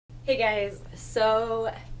Hey guys,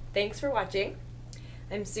 so thanks for watching.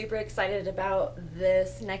 I'm super excited about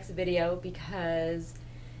this next video because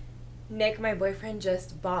Nick, my boyfriend,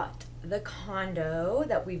 just bought the condo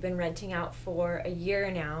that we've been renting out for a year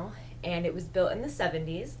now, and it was built in the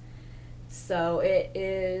 70s. So it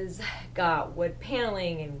is got wood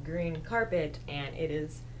paneling and green carpet, and it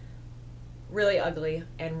is really ugly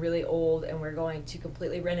and really old, and we're going to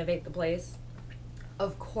completely renovate the place.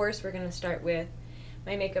 Of course, we're going to start with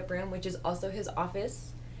my makeup room, which is also his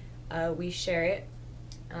office. We share it.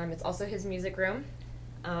 It's also his music room.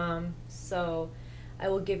 So I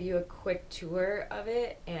will give you a quick tour of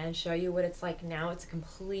it and show you what it's like now. It's a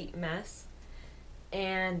complete mess.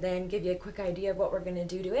 And then give you a quick idea of what we're going to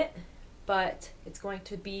do to it. But it's going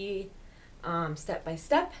to be step by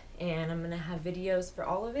step, and I'm going to have videos for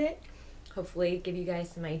all of it. Hopefully give you guys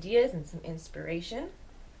some ideas and some inspiration.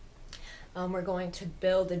 We're going to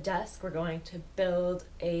build a desk. We're going to build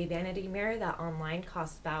a vanity mirror that online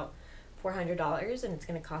costs about $400, and it's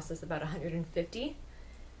going to cost us about $150.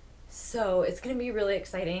 So it's going to be really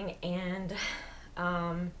exciting, and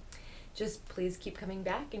just please keep coming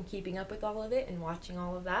back and keeping up with all of it and watching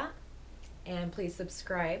all of that. And please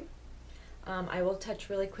subscribe. I will touch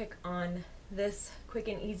really quick on this quick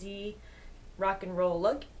and easy rock and roll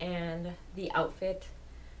look and the outfit.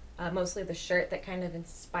 Mostly the shirt that kind of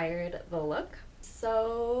inspired the look.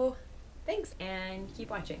 So thanks, and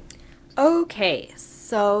keep watching. Okay,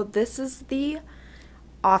 so this is the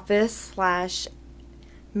office slash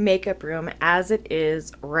makeup room as it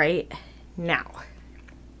is right now.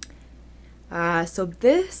 So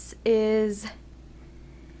this is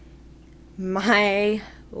my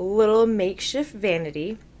little makeshift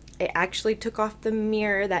vanity. I actually took off the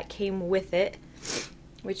mirror that came with it,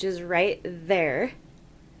 which is right there.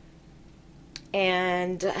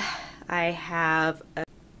 And I have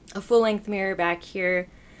a full-length mirror back here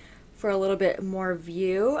for a little bit more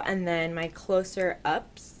view, and then my closer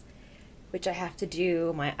ups, which I have to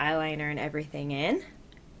do my eyeliner and everything in.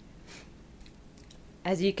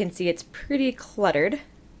 As you can see, it's pretty cluttered.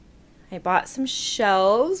 I bought some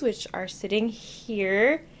shelves which are sitting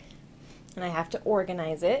here, and I have to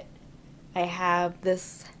organize it. I have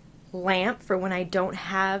this lamp for when I don't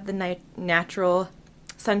have the natural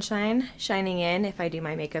sunshine shining in if I do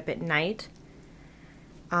my makeup at night.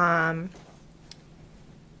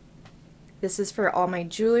 This is for all my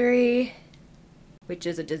jewelry, which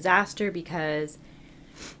is a disaster because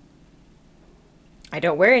I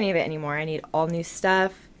don't wear any of it anymore. I need all new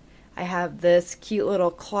stuff. I have this cute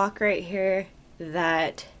little clock right here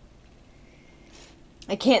that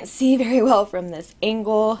I can't see very well from this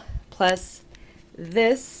angle. Plus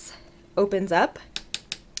this opens up,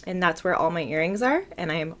 and that's where all my earrings are,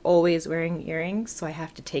 and I am always wearing earrings, so I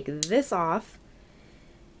have to take this off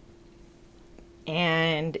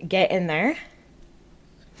and get in there.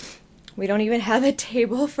 We don't even have a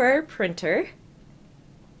table for our printer.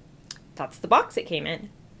 That's the box it came in.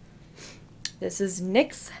 This is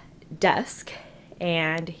Nick's desk,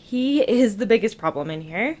 and he is the biggest problem in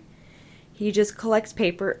here. He just collects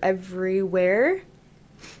paper everywhere.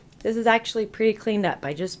 This is actually pretty cleaned up.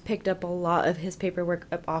 I just picked up a lot of his paperwork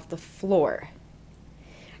up off the floor.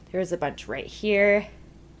 There's a bunch right here.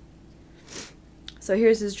 So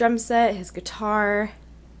here's his drum set, his guitar,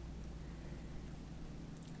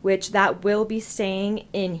 which that will be staying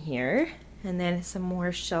in here. And then some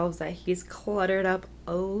more shelves that he's cluttered up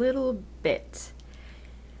a little bit.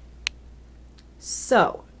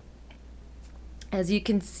 So, as you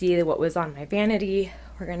can see what was on my vanity,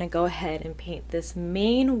 we're going to go ahead and paint this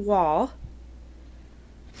main wall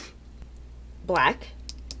black,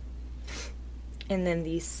 and then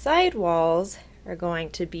these side walls are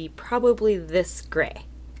going to be probably this gray.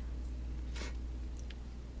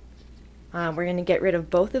 We're going to get rid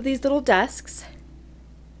of both of these little desks,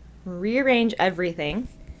 rearrange everything,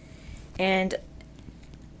 and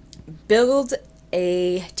build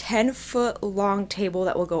a 10-foot long table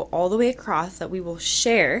that will go all the way across that we will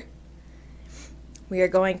share. We are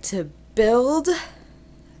going to build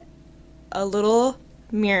a little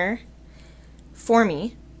mirror for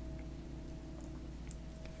me,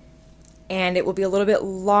 and it will be a little bit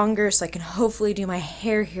longer so I can hopefully do my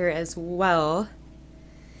hair here as well.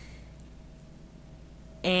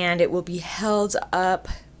 And it will be held up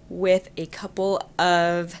with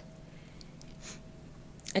a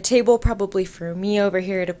table probably for me over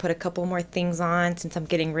here to put a couple more things on since I'm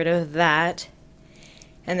getting rid of that.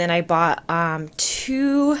 And then I bought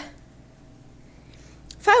 2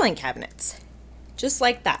 filing cabinets, just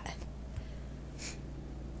like that.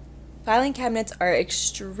 Filing cabinets are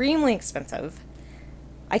extremely expensive.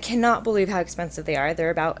 I cannot believe how expensive they are.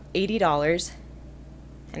 They're about $80.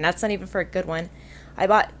 and that's not even for a good one. I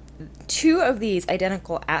bought 2 of these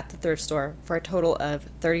identical at the thrift store for a total of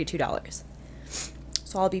 $32.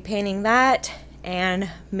 So I'll be painting that and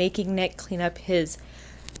making Nick clean up his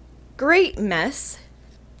great mess.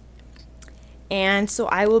 And so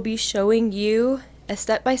I will be showing you a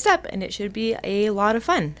step-by-step, and it should be a lot of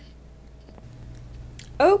fun.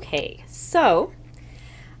 Okay, so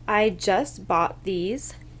I just bought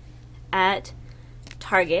these at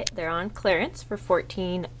Target. They're on clearance for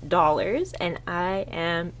 $14, and I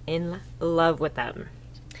am in love with them.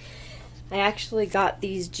 I actually got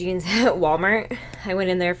these jeans at Walmart. I went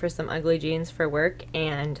in there for some ugly jeans for work,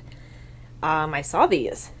 and I saw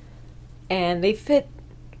these, and they fit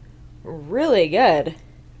really good,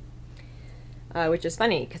 which is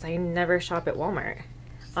funny because I never shop at Walmart.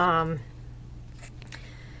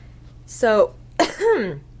 So,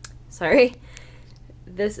 sorry.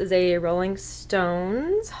 This is a Rolling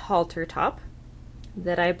Stones halter top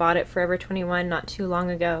that I bought at Forever 21 not too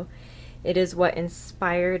long ago. It is what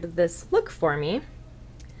inspired this look for me.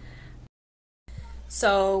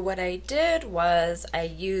 So what I did was I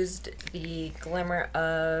used the Glimmer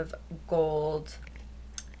of Gold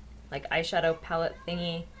like eyeshadow palette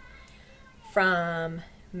thingy from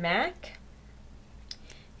MAC.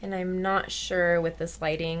 And I'm not sure with this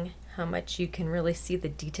lighting how much you can really see the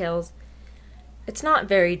details. It's not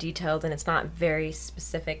very detailed and it's not very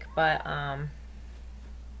specific, but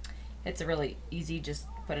it's a really easy, just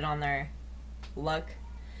put it on there look.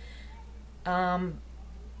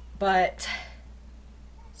 But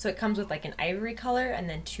so it comes with like an ivory color and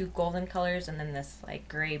then 2 golden colors and then this like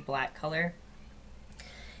gray black color.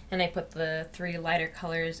 And I put the 3 lighter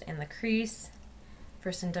colors in the crease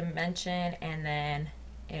for some dimension, and then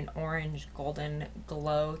an orange golden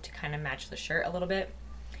glow to kind of match the shirt a little bit.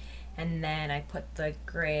 And then I put the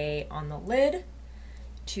gray on the lid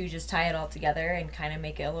to just tie it all together and kind of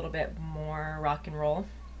make it a little bit more rock and roll.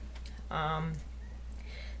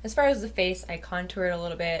 As far as the face, I contoured a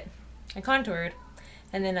little bit. I contoured,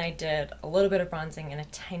 and then I did a little bit of bronzing and a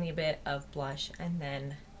tiny bit of blush, and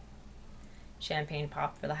then champagne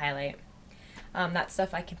pop for the highlight. That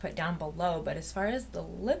stuff I can put down below, but as far as the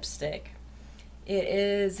lipstick, it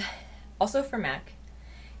is also from MAC,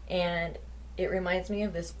 and it reminds me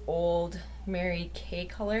of this old Mary Kay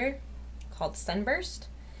color called Sunburst,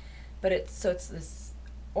 but it's this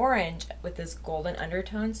orange with this golden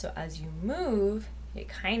undertone, so as you move it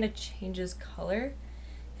kind of changes color,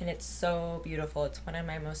 and it's so beautiful. It's one of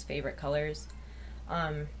my most favorite colors.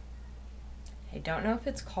 I don't know if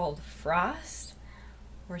it's called Frost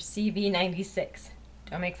or CV96.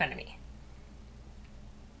 Don't make fun of me.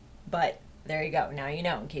 But there you go. Now you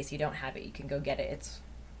know. In case you don't have it, you can go get it. It's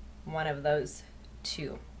one of those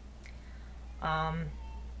 2.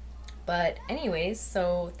 But anyways,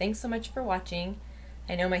 so thanks so much for watching.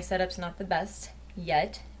 I know my setup's not the best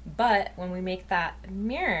yet, but when we make that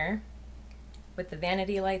mirror with the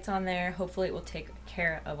vanity lights on there, hopefully it will take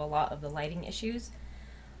care of a lot of the lighting issues.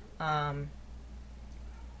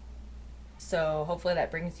 So hopefully that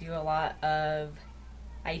brings you a lot of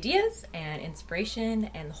ideas and inspiration,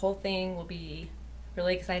 and the whole thing will be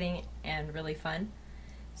really exciting and really fun.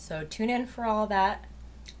 So tune in for all that,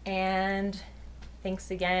 and thanks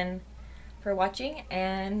again for watching,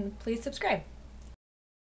 and please subscribe.